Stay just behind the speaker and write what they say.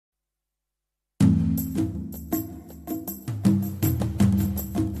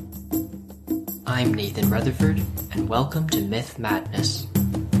I'm Nathan Rutherford, and welcome to Myth Madness.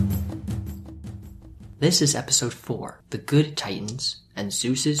 This is episode 4, The Good Titans and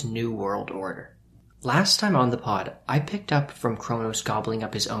Zeus's New World Order. Last time on the pod, I picked up from Kronos gobbling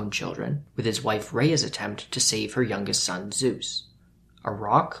up his own children, with his wife Rhea's attempt to save her youngest son Zeus. A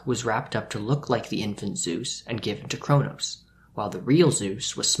rock was wrapped up to look like the infant Zeus and given to Kronos, while the real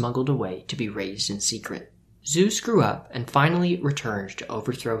Zeus was smuggled away to be raised in secret. Zeus grew up and finally returned to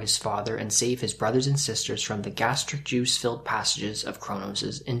overthrow his father and save his brothers and sisters from the gastric juice-filled passages of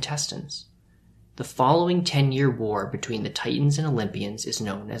Kronos' intestines. The following 10-year war between the Titans and Olympians is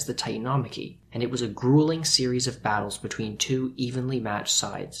known as the Titanomachy, and it was a grueling series of battles between two evenly matched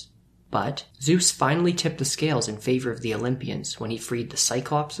sides. But Zeus finally tipped the scales in favor of the Olympians when he freed the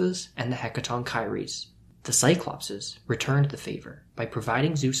Cyclopses and the Hecatonchires. The Cyclopses returned the favor by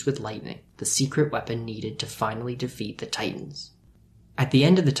providing Zeus with lightning, the secret weapon needed to finally defeat the Titans. At the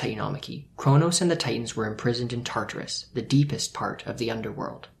end of the Titanomachy, Kronos and the Titans were imprisoned in Tartarus, the deepest part of the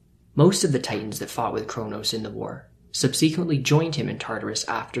underworld. Most of the Titans that fought with Kronos in the war subsequently joined him in Tartarus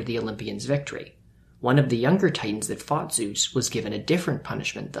after the Olympians' victory. One of the younger Titans that fought Zeus was given a different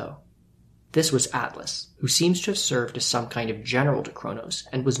punishment, though. This was Atlas, who seems to have served as some kind of general to Kronos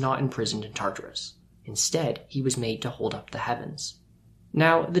and was not imprisoned in Tartarus. Instead, he was made to hold up the heavens.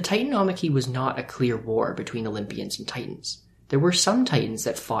 Now, the Titanomachy was not a clear war between Olympians and Titans. There were some Titans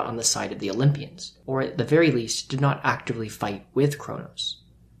that fought on the side of the Olympians, or at the very least did not actively fight with Kronos.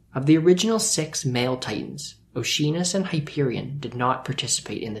 Of the original 6 male Titans, Oceanus and Hyperion did not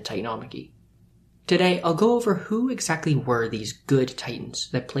participate in the Titanomachy. Today, I'll go over who exactly were these good Titans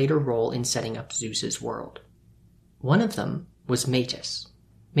that played a role in setting up Zeus's world. One of them was Metis.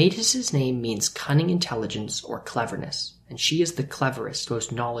 Metis' name means cunning intelligence or cleverness, and she is the cleverest,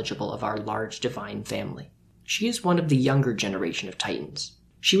 most knowledgeable of our large divine family. She is one of the younger generation of Titans.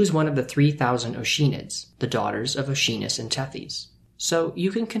 She was one of the 3,000 Oceanids, the daughters of Oceanus and Tethys. So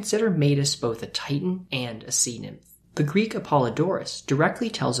you can consider Metis both a Titan and a sea nymph. The Greek Apollodorus directly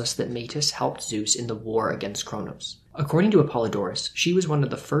tells us that Metis helped Zeus in the war against Kronos. According to Apollodorus, she was one of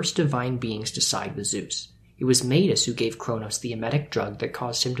the first divine beings to side with Zeus. It was Metis who gave Kronos the emetic drug that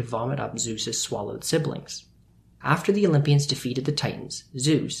caused him to vomit up Zeus's swallowed siblings. After the Olympians defeated the Titans,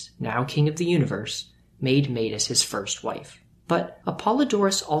 Zeus, now king of the universe, made Metis his first wife. But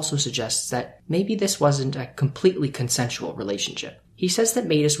Apollodorus also suggests that maybe this wasn't a completely consensual relationship. He says that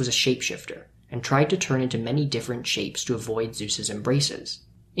Metis was a shapeshifter, and tried to turn into many different shapes to avoid Zeus's embraces.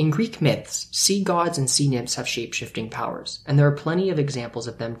 In Greek myths, sea gods and sea nymphs have shape-shifting powers, and there are plenty of examples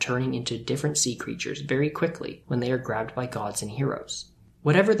of them turning into different sea creatures very quickly when they are grabbed by gods and heroes.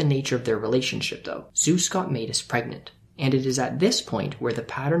 Whatever the nature of their relationship, though, Zeus got Metis pregnant, and it is at this point where the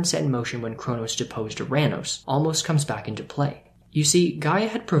pattern set in motion when Kronos deposed Uranos almost comes back into play. You see, Gaia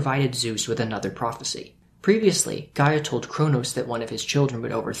had provided Zeus with another prophecy. Previously, Gaia told Kronos that one of his children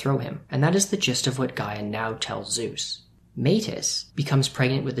would overthrow him, and that is the gist of what Gaia now tells Zeus. Metis becomes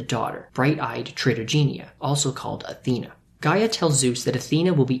pregnant with a daughter, bright-eyed Tritogenia, also called Athena. Gaia tells Zeus that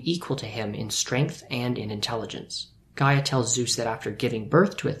Athena will be equal to him in strength and in intelligence. Gaia tells Zeus that after giving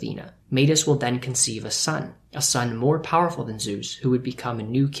birth to Athena, Metis will then conceive a son more powerful than Zeus, who would become a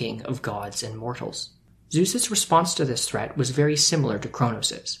new king of gods and mortals. Zeus's response to this threat was very similar to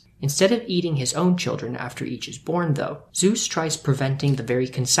Kronos's. Instead of eating his own children after each is born, though, Zeus tries preventing the very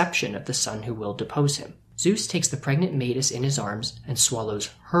conception of the son who will depose him. Zeus takes the pregnant Metis in his arms and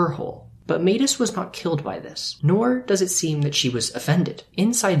swallows her whole. But Metis was not killed by this, nor does it seem that she was offended.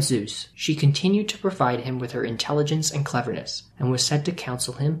 Inside Zeus, she continued to provide him with her intelligence and cleverness, and was said to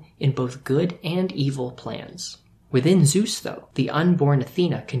counsel him in both good and evil plans. Within Zeus, though, the unborn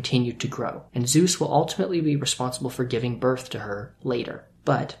Athena continued to grow, and Zeus will ultimately be responsible for giving birth to her later.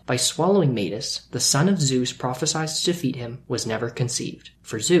 But, by swallowing Metis, the son of Zeus prophesied to defeat him was never conceived.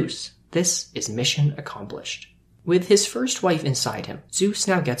 For Zeus, this is mission accomplished. With his first wife inside him, Zeus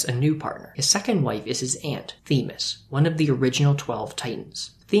now gets a new partner. His second wife is his aunt, Themis, one of the original 12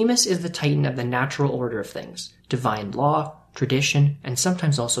 Titans. Themis is the Titan of the natural order of things, divine law, tradition, and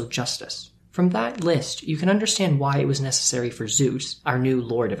sometimes also justice. From that list, you can understand why it was necessary for Zeus, our new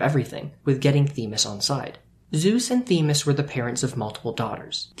lord of everything, with getting Themis on side. Zeus and Themis were the parents of multiple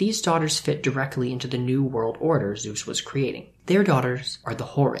daughters. These daughters fit directly into the new world order Zeus was creating. Their daughters are the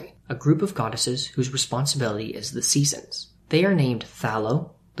Horae, a group of goddesses whose responsibility is the seasons. They are named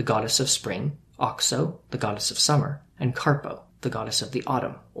Thallo, the goddess of spring, Oxo, the goddess of summer, and Carpo, the goddess of the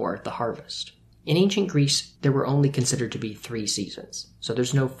autumn, or the harvest. In ancient Greece, there were only considered to be 3 seasons, so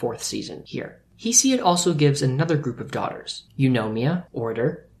there's no 4th season here. Hesiod also gives another group of daughters, Eunomia,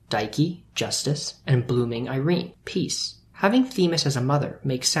 order, Dike, justice, and blooming Irene, peace. Having Themis as a mother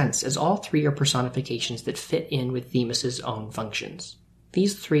makes sense, as all three are personifications that fit in with Themis's own functions.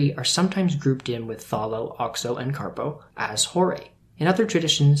 These three are sometimes grouped in with Thalo, Oxo, and Carpo as Horae. In other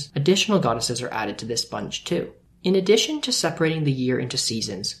traditions, additional goddesses are added to this bunch too. In addition to separating the year into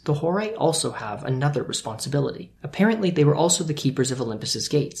seasons, the Horae also have another responsibility. Apparently, they were also the keepers of Olympus's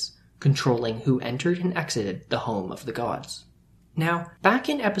gates, controlling who entered and exited the home of the gods. Now, back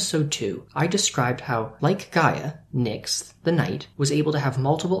in episode 2, I described how, like Gaia, Nyx, the night, was able to have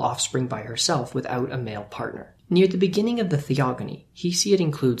multiple offspring by herself without a male partner. Near the beginning of the Theogony, Hesiod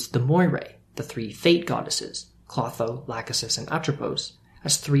includes the Moirae, the three fate goddesses, Clotho, Lachesis, and Atropos,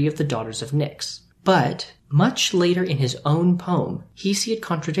 as three of the daughters of Nyx. But, much later in his own poem, Hesiod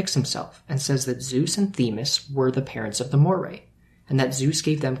contradicts himself and says that Zeus and Themis were the parents of the Moirae, and that Zeus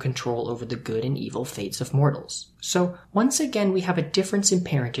gave them control over the good and evil fates of mortals. So, once again we have a difference in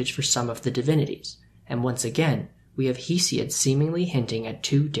parentage for some of the divinities, and once again we have Hesiod seemingly hinting at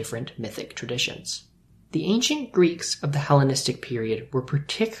two different mythic traditions. The ancient Greeks of the Hellenistic period were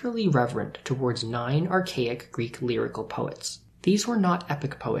particularly reverent towards 9 archaic Greek lyrical poets. These were not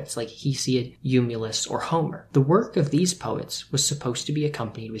epic poets like Hesiod, Eumelus, or Homer. The work of these poets was supposed to be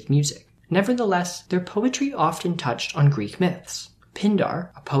accompanied with music. Nevertheless, their poetry often touched on Greek myths.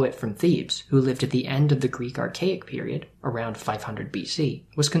 Pindar, a poet from Thebes who lived at the end of the Greek Archaic period, around 500 BC,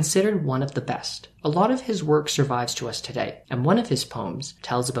 was considered one of the best. A lot of his work survives to us today, and one of his poems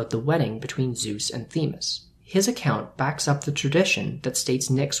tells about the wedding between Zeus and Themis. His account backs up the tradition that states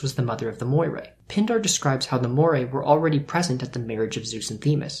Nyx was the mother of the Moirae. Pindar describes how the Moirae were already present at the marriage of Zeus and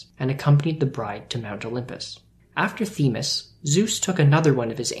Themis, and accompanied the bride to Mount Olympus. After Themis, Zeus took another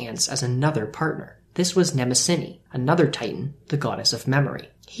one of his aunts as another partner. This was Mnemosyne, another Titan, the goddess of memory.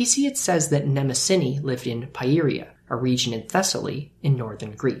 Hesiod says that Mnemosyne lived in Pieria, a region in Thessaly in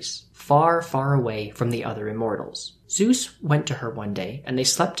northern Greece, far, far away from the other immortals. Zeus went to her one day, and they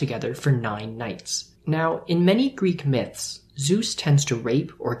slept together for 9 nights. Now, in many Greek myths, Zeus tends to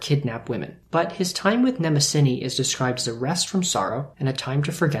rape or kidnap women, but his time with Mnemosyne is described as a rest from sorrow and a time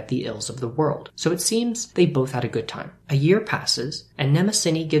to forget the ills of the world, so it seems they both had a good time. A year passes, and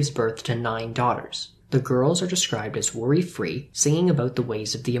Mnemosyne gives birth to 9 daughters. The girls are described as worry-free, singing about the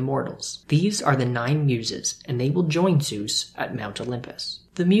ways of the immortals. These are the 9 muses, and they will join Zeus at Mount Olympus.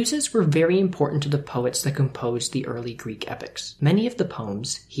 The muses were very important to the poets that composed the early Greek epics. Many of the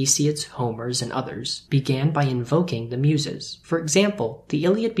poems, Hesiod's, Homer's, and others, began by invoking the muses. For example, the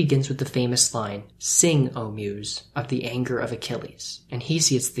Iliad begins with the famous line, "Sing, O Muse, of the anger of Achilles," and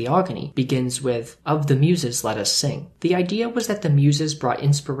Hesiod's Theogony begins with, "Of the muses let us sing." The idea was that the muses brought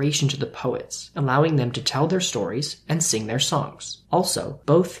inspiration to the poets, allowing them to tell their stories and sing their songs. Also,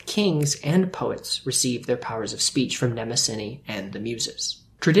 both kings and poets received their powers of speech from Mnemosyne and the muses.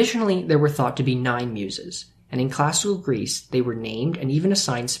 Traditionally, there were thought to be 9 muses, and in classical Greece they were named and even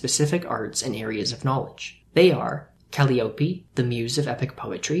assigned specific arts and areas of knowledge. They are Calliope, the muse of epic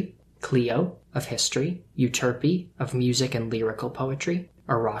poetry, Clio, of history, Euterpe, of music and lyrical poetry,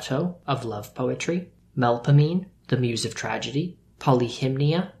 Erato, of love poetry, Melpomene, the muse of tragedy,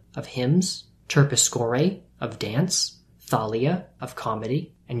 Polyhymnia, of hymns, Terpsichore, of dance, Thalia, of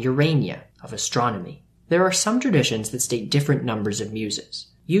comedy, and Urania, of astronomy. There are some traditions that state different numbers of muses.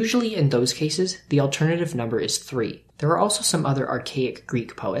 Usually in those cases, the alternative number is 3. There are also some other archaic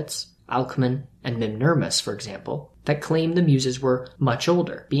Greek poets, Alcman and Mimnermus, for example, that claim the muses were much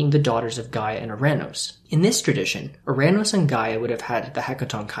older, being the daughters of Gaia and Ouranos. In this tradition, Ouranos and Gaia would have had the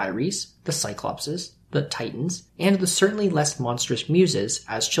Hecatonchires, the Cyclopses, the Titans, and the certainly less monstrous muses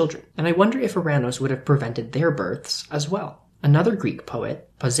as children. And I wonder if Ouranos would have prevented their births as well. Another Greek poet,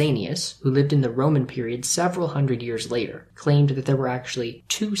 Pausanias, who lived in the Roman period several hundred years later, claimed that there were actually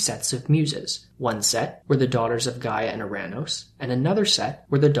 2 sets of muses. One set were the daughters of Gaia and Ouranos, and another set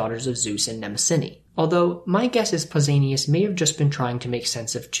were the daughters of Zeus and Mnemosyne. Although, my guess is Pausanias may have just been trying to make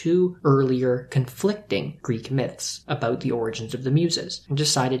sense of 2 earlier, conflicting Greek myths about the origins of the muses, and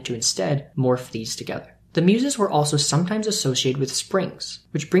decided to instead morph these together. The muses were also sometimes associated with springs,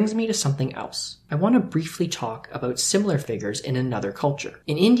 which brings me to something else. I want to briefly talk about similar figures in another culture.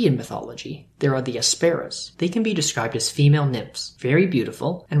 In Indian mythology, there are the Asparas. They can be described as female nymphs, very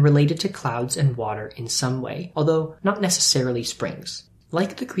beautiful, and related to clouds and water in some way, although not necessarily springs.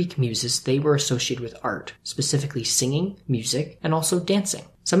 Like the Greek muses, they were associated with art, specifically singing, music, and also dancing.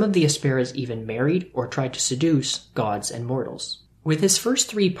 Some of the Asparas even married or tried to seduce gods and mortals. With his first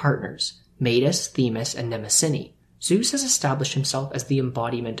 3 partners, Metis, Themis, and Mnemosyne, Zeus has established himself as the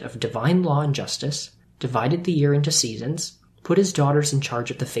embodiment of divine law and justice, divided the year into seasons, put his daughters in charge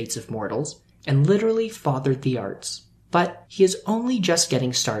of the fates of mortals, and literally fathered the arts. But he is only just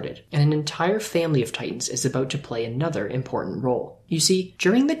getting started, and an entire family of Titans is about to play another important role. You see,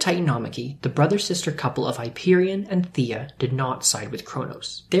 during the Titanomachy, the brother-sister couple of Hyperion and Thea did not side with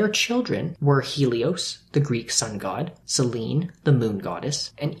Kronos. Their children were Helios, the Greek sun god, Selene, the moon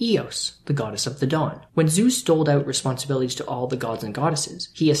goddess, and Eos, the goddess of the dawn. When Zeus doled out responsibilities to all the gods and goddesses,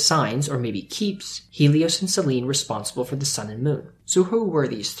 he assigns, or maybe keeps, Helios and Selene responsible for the sun and moon. So who were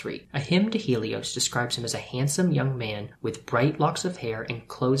these three? A hymn to Helios describes him as a handsome young man with bright locks of hair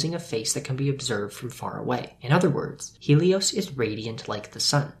enclosing a face that can be observed from far away. In other words, Helios is radiant like the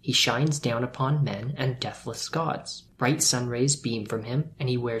sun. He shines down upon men and deathless gods. Bright sun rays beam from him, and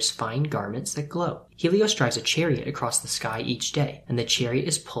he wears fine garments that glow. Helios drives a chariot across the sky each day, and the chariot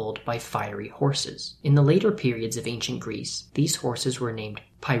is pulled by fiery horses. In the later periods of ancient Greece, these horses were named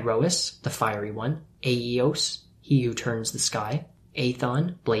Pyrois, the fiery one, Aeos, he who turns the sky,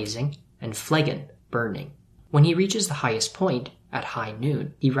 Aethon, blazing, and Phlegon, burning. When he reaches the highest point, at high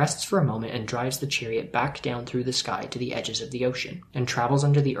noon, he rests for a moment and drives the chariot back down through the sky to the edges of the ocean, and travels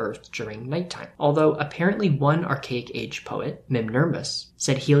under the earth during nighttime. Although apparently one archaic age poet, Mimnermus,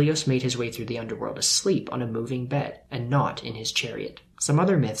 said Helios made his way through the underworld asleep on a moving bed, and not in his chariot. Some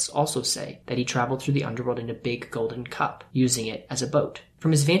other myths also say that he traveled through the underworld in a big golden cup, using it as a boat.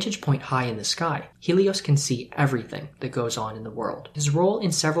 From his vantage point high in the sky, Helios can see everything that goes on in the world. His role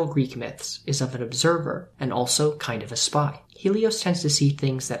in several Greek myths is of an observer and also kind of a spy. Helios tends to see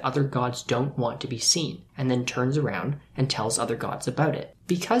things that other gods don't want to be seen, and then turns around and tells other gods about it.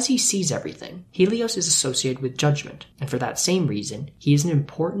 Because he sees everything, Helios is associated with judgment, and for that same reason, he is an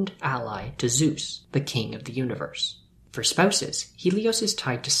important ally to Zeus, the king of the universe. For spouses, Helios is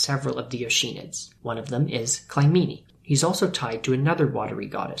tied to several of the Oceanids. One of them is Clymene. He's also tied to another watery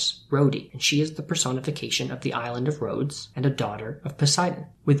goddess, Rhode, and she is the personification of the island of Rhodes and a daughter of Poseidon.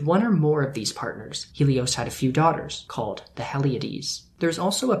 With one or more of these partners, Helios had a few daughters, called the Heliades. There's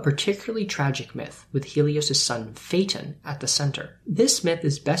also a particularly tragic myth with Helios' son Phaeton at the center. This myth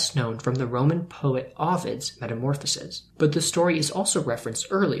is best known from the Roman poet Ovid's Metamorphoses, but the story is also referenced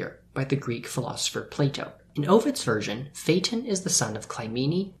earlier by the Greek philosopher Plato. In Ovid's version, Phaeton is the son of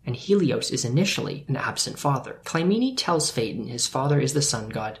Clymene, and Helios is initially an absent father. Clymene tells Phaeton his father is the sun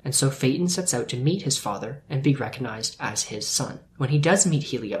god, and so Phaeton sets out to meet his father and be recognized as his son. When he does meet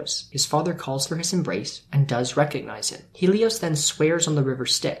Helios, his father calls for his embrace and does recognize him. Helios then swears on the river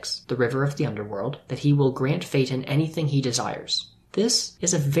Styx, the river of the underworld, that he will grant Phaeton anything he desires. This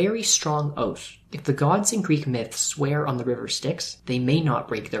is a very strong oath. If the gods in Greek myths swear on the river Styx, they may not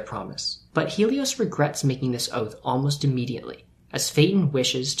break their promise. But Helios regrets making this oath almost immediately, as Phaeton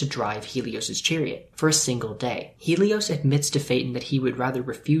wishes to drive Helios' chariot for a single day. Helios admits to Phaeton that he would rather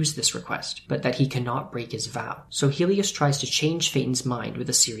refuse this request, but that he cannot break his vow. So Helios tries to change Phaeton's mind with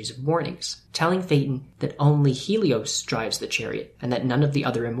a series of warnings, telling Phaeton that only Helios drives the chariot, and that none of the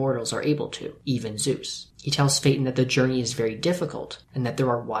other immortals are able to, even Zeus. He tells Phaeton that the journey is very difficult, and that there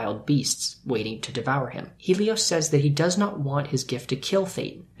are wild beasts waiting to devour him. Helios says that he does not want his gift to kill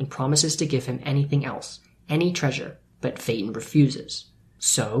Phaeton, and promises to give him anything else, any treasure, but Phaeton refuses.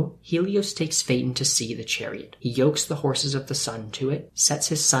 So, Helios takes Phaeton to see the chariot. He yokes the horses of the sun to it, sets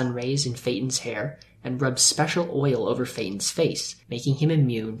his sun rays in Phaeton's hair, and rubs special oil over Phaeton's face, making him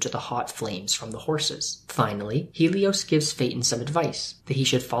immune to the hot flames from the horses. Finally, Helios gives Phaeton some advice, that he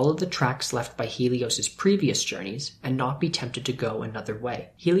should follow the tracks left by Helios' previous journeys and not be tempted to go another way.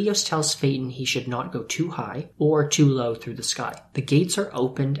 Helios tells Phaeton he should not go too high or too low through the sky. The gates are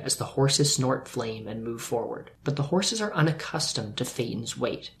opened as the horses snort flame and move forward, but the horses are unaccustomed to Phaeton's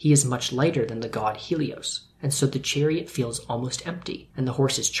weight. He is much lighter than the god Helios, and so the chariot feels almost empty, and the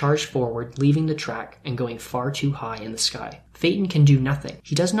horses charge forward, leaving the track and going far too high in the sky. Phaeton can do nothing.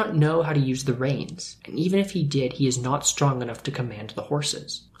 He does not know how to use the reins, and even if he did, he is not strong enough to command the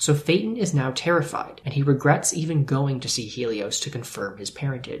horses. So Phaeton is now terrified, and he regrets even going to see Helios to confirm his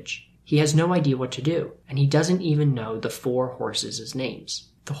parentage. He has no idea what to do, and he doesn't even know the 4 horses' names.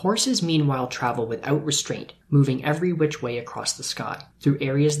 The horses meanwhile travel without restraint, moving every which way across the sky, through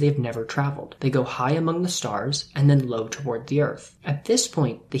areas they have never traveled. They go high among the stars, and then low toward the earth. At this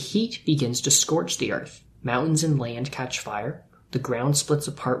point, the heat begins to scorch the earth. Mountains and land catch fire, the ground splits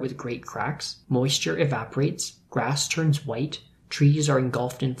apart with great cracks, moisture evaporates, grass turns white, trees are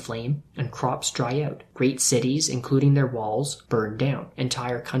engulfed in flame, and crops dry out. Great cities, including their walls, burn down.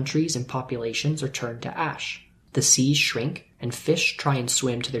 Entire countries and populations are turned to ash. The seas shrink, and fish try and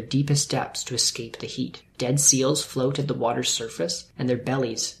swim to their deepest depths to escape the heat. Dead seals float at the water's surface, and their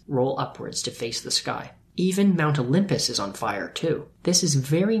bellies roll upwards to face the sky. Even Mount Olympus is on fire, too. This is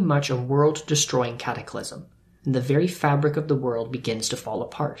very much a world-destroying cataclysm, and the very fabric of the world begins to fall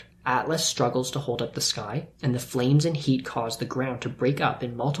apart. Atlas struggles to hold up the sky, and the flames and heat cause the ground to break up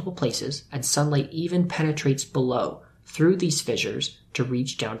in multiple places, and sunlight even penetrates below through these fissures to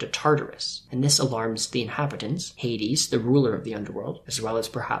reach down to Tartarus, and this alarms the inhabitants, Hades, the ruler of the underworld, as well as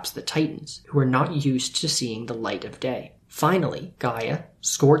perhaps the Titans, who are not used to seeing the light of day. Finally, Gaia,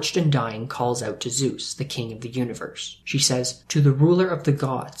 scorched and dying, calls out to Zeus, the king of the universe. She says, "To the ruler of the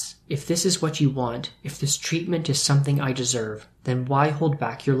gods, if this is what you want, if this treatment is something I deserve, then why hold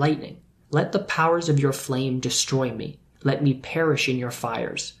back your lightning? Let the powers of your flame destroy me. Let me perish in your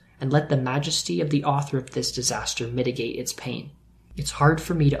fires, and let the majesty of the author of this disaster mitigate its pain." It's hard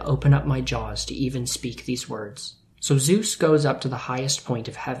for me to open up my jaws to even speak these words. So Zeus goes up to the highest point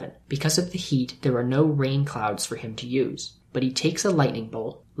of heaven. Because of the heat, there are no rain clouds for him to use, but he takes a lightning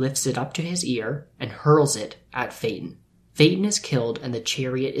bolt, lifts it up to his ear, and hurls it at Phaeton. Phaeton is killed and the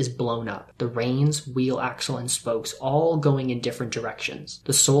chariot is blown up, the reins, wheel axle, and spokes all going in different directions.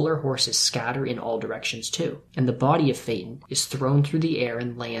 The solar horses scatter in all directions too, and the body of Phaeton is thrown through the air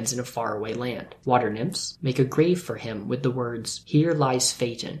and lands in a faraway land. Water nymphs make a grave for him with the words, "Here lies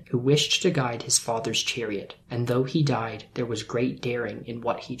Phaeton, who wished to guide his father's chariot, and though he died, there was great daring in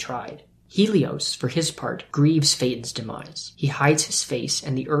what he tried." Helios, for his part, grieves Phaeton's demise. He hides his face,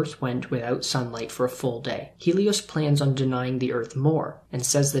 and the earth went without sunlight for a full day. Helios plans on denying the earth more, and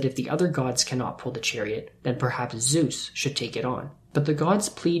says that if the other gods cannot pull the chariot, then perhaps Zeus should take it on. But the gods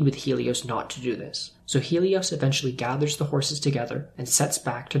plead with Helios not to do this, so Helios eventually gathers the horses together and sets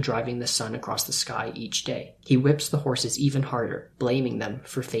back to driving the sun across the sky each day. He whips the horses even harder, blaming them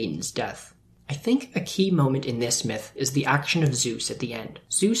for Phaeton's death. I think a key moment in this myth is the action of Zeus at the end.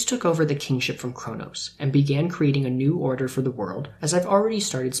 Zeus took over the kingship from Kronos and began creating a new order for the world, as I've already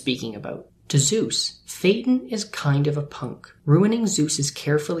started speaking about. To Zeus, Phaeton is kind of a punk, ruining Zeus's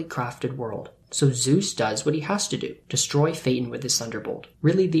carefully crafted world. So Zeus does what he has to do, destroy Phaeton with his thunderbolt.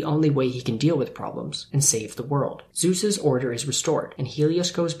 Really the only way he can deal with problems and save the world. Zeus's order is restored, and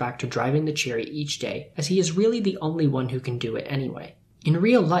Helios goes back to driving the chariot each day, as he is really the only one who can do it anyway. In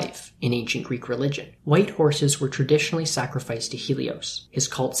real life, in ancient Greek religion, white horses were traditionally sacrificed to Helios. His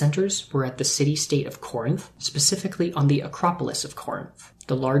cult centers were at the city-state of Corinth, specifically on the Acropolis of Corinth,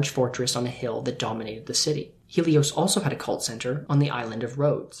 the large fortress on a hill that dominated the city. Helios also had a cult center on the island of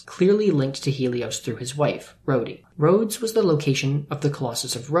Rhodes, clearly linked to Helios through his wife, Rhode. Rhodes was the location of the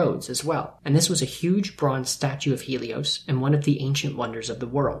Colossus of Rhodes as well, and this was a huge bronze statue of Helios and one of the ancient wonders of the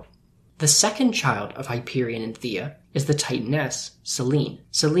world. The second child of Hyperion and Thea is the Titaness, Selene.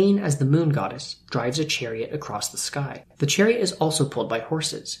 Selene, as the moon goddess, drives a chariot across the sky. The chariot is also pulled by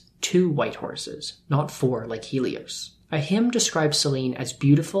horses, 2 white horses, not 4 like Helios. A hymn describes Selene as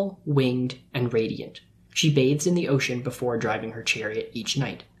beautiful, winged, and radiant. She bathes in the ocean before driving her chariot each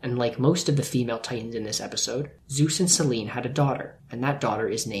night, and like most of the female Titans in this episode, Zeus and Selene had a daughter, and that daughter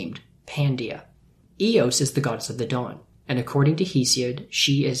is named Pandia. Eos is the goddess of the dawn, and according to Hesiod,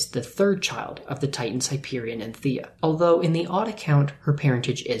 she is the third child of the Titans Hyperion and Thea, although in the odd account, her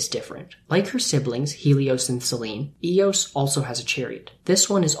parentage is different. Like her siblings, Helios and Selene, Eos also has a chariot. This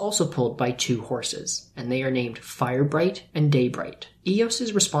one is also pulled by 2 horses, and they are named Firebright and Daybright. Eos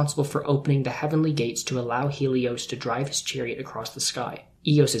is responsible for opening the heavenly gates to allow Helios to drive his chariot across the sky.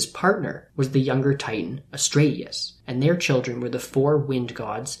 Eos's partner was the younger Titan, Astraeus, and their children were the 4 wind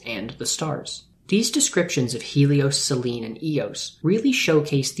gods and the stars. These descriptions of Helios, Selene, and Eos really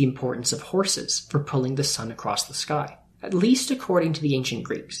showcase the importance of horses for pulling the sun across the sky, at least according to the ancient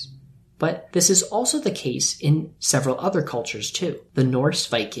Greeks. But this is also the case in several other cultures too. The Norse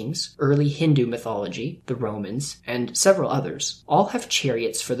Vikings, early Hindu mythology, the Romans, and several others all have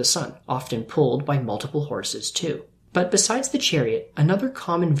chariots for the sun, often pulled by multiple horses too. But besides the chariot, another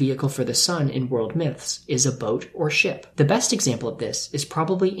common vehicle for the sun in world myths is a boat or ship. The best example of this is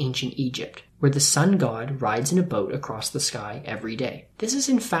probably ancient Egypt, where the sun god rides in a boat across the sky every day. This is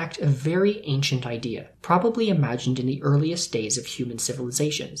in fact a very ancient idea, probably imagined in the earliest days of human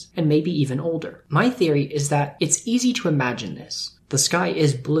civilizations, and maybe even older. My theory is that it's easy to imagine this. The sky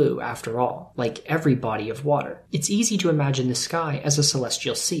is blue, after all, like every body of water. It's easy to imagine the sky as a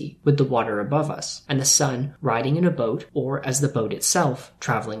celestial sea, with the water above us, and the sun riding in a boat, or as the boat itself,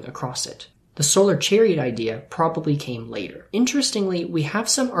 traveling across it. The solar chariot idea probably came later. Interestingly, we have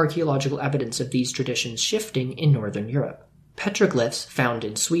some archaeological evidence of these traditions shifting in Northern Europe. Petroglyphs found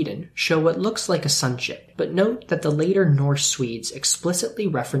in Sweden show what looks like a sunship, but note that the later Norse Swedes explicitly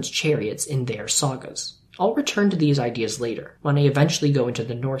reference chariots in their sagas. I'll return to these ideas later, when I eventually go into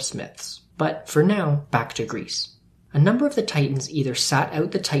the Norse myths. But for now, back to Greece. A number of the Titans either sat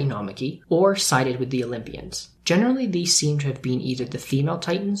out the Titanomachy or sided with the Olympians. Generally, these seem to have been either the female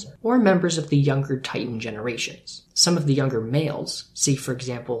Titans or members of the younger Titan generations. Some of the younger males, see for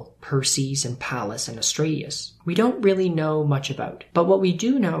example Perses and Pallas and Astraeus, we don't really know much about. But what we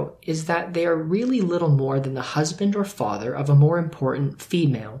do know is that they are really little more than the husband or father of a more important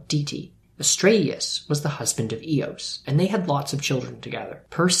female deity. Astraeus was the husband of Eos, and they had lots of children together.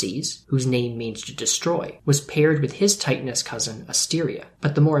 Perses, whose name means to destroy, was paired with his Titaness cousin Asteria,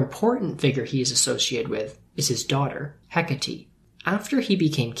 but the more important figure he is associated with is his daughter, Hekate. After he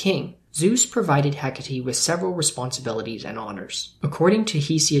became king, Zeus provided Hekate with several responsibilities and honors. According to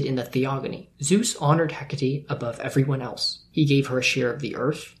Hesiod in the Theogony, Zeus honored Hekate above everyone else. He gave her a share of the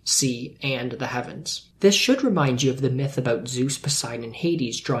earth, sea, and the heavens. This should remind you of the myth about Zeus, Poseidon, and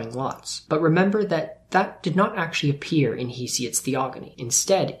Hades drawing lots, but remember that did not actually appear in Hesiod's Theogony.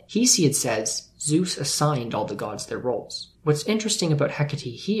 Instead, Hesiod says Zeus assigned all the gods their roles. What's interesting about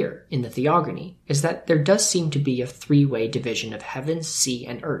Hekate here, in the Theogony, is that there does seem to be a three-way division of heaven, sea,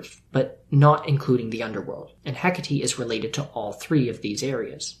 and earth, but not including the underworld, and Hekate is related to all three of these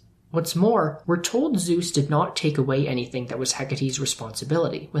areas. What's more, we're told Zeus did not take away anything that was Hecate's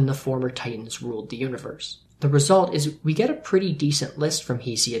responsibility when the former Titans ruled the universe. The result is we get a pretty decent list from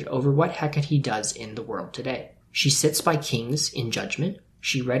Hesiod over what Hekate does in the world today. She sits by kings in judgment.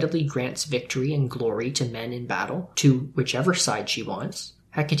 She readily grants victory and glory to men in battle, to whichever side she wants.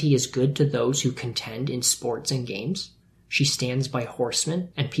 Hekate is good to those who contend in sports and games. She stands by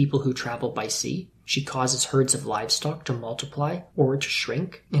horsemen and people who travel by sea. She causes herds of livestock to multiply or to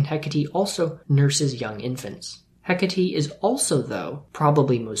shrink, and Hekate also nurses young infants. Hekate is also, though,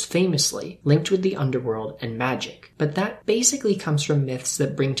 probably most famously, linked with the underworld and magic, but that basically comes from myths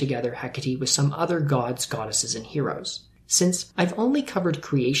that bring together Hekate with some other gods, goddesses, and heroes. Since I've only covered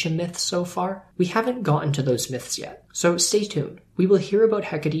creation myths so far, we haven't gotten to those myths yet, so stay tuned. We will hear about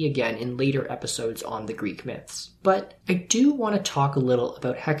Hekate again in later episodes on the Greek myths. But I do want to talk a little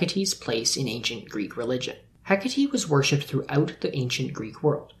about Hecate's place in ancient Greek religion. Hekate was worshipped throughout the ancient Greek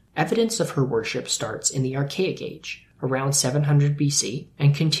world. Evidence of her worship starts in the Archaic Age, around 700 BC,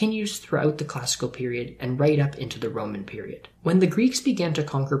 and continues throughout the Classical period and right up into the Roman period. When the Greeks began to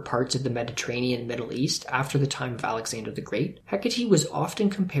conquer parts of the Mediterranean and Middle East after the time of Alexander the Great, Hekate was often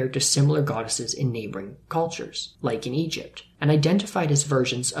compared to similar goddesses in neighboring cultures, like in Egypt, and identified as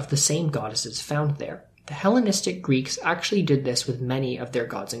versions of the same goddesses found there. The Hellenistic Greeks actually did this with many of their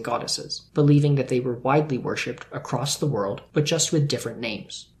gods and goddesses, believing that they were widely worshipped across the world, but just with different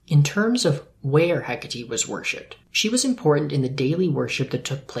names. In terms of where Hekate was worshipped, she was important in the daily worship that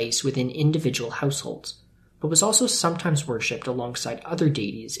took place within individual households, but was also sometimes worshipped alongside other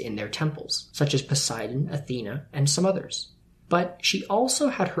deities in their temples, such as Poseidon, Athena, and some others. But she also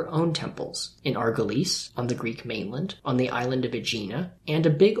had her own temples, in Argolis, on the Greek mainland, on the island of Aegina, and a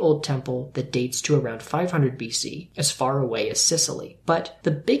big old temple that dates to around 500 BC, as far away as Sicily. But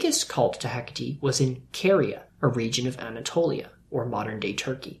the biggest cult to Hekate was in Caria, a region of Anatolia, or modern-day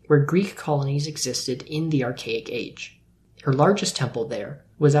Turkey, where Greek colonies existed in the Archaic Age. Her largest temple there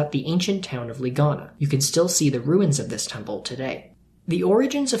was at the ancient town of Ligana. You can still see the ruins of this temple today. The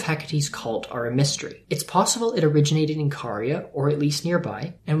origins of Hecate's cult are a mystery. It's possible it originated in Caria, or at least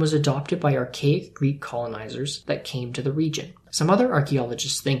nearby, and was adopted by archaic Greek colonizers that came to the region. Some other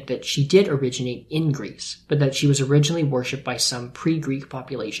archaeologists think that she did originate in Greece, but that she was originally worshipped by some pre-Greek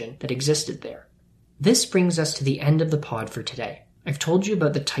population that existed there. This brings us to the end of the pod for today. I've told you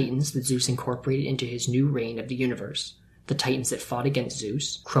about the Titans that Zeus incorporated into his new reign of the universe. The Titans that fought against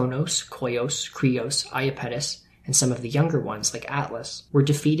Zeus, Kronos, Koios, Krios, Iapetus, and some of the younger ones like Atlas, were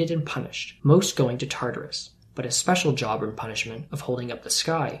defeated and punished, most going to Tartarus, but a special job and punishment of holding up the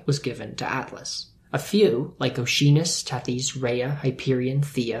sky was given to Atlas. A few, like Oceanus, Tethys, Rhea, Hyperion,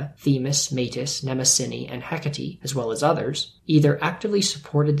 Thea, Themis, Metis, Mnemosyne, and Hekate, as well as others, either actively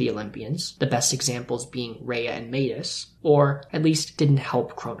supported the Olympians, the best examples being Rhea and Metis, or at least didn't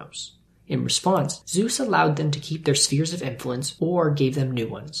help Kronos. In response, Zeus allowed them to keep their spheres of influence or gave them new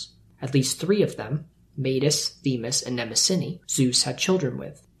ones. At least 3 of them, Metis, Themis, and Mnemosyne, Zeus had children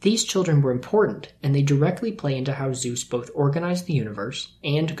with. These children were important, and they directly play into how Zeus both organized the universe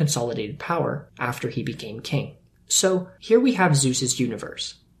and consolidated power after he became king. So here we have Zeus's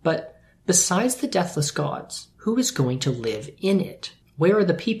universe. But besides the deathless gods, who is going to live in it? Where are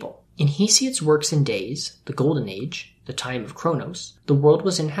the people? In Hesiod's works and days, the Golden Age, the time of Kronos, the world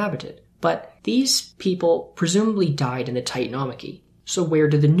was inhabited. But these people presumably died in the Titanomachy. So where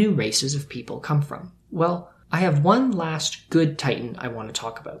do the new races of people come from? Well, I have one last good Titan I want to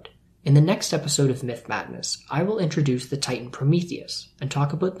talk about. In the next episode of Myth Madness, I will introduce the Titan Prometheus and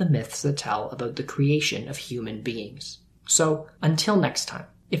talk about the myths that tell about the creation of human beings. So, until next time,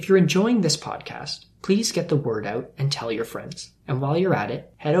 if you're enjoying this podcast, please get the word out and tell your friends. And while you're at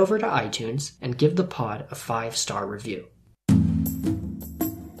it, head over to iTunes and give the pod a 5-star review.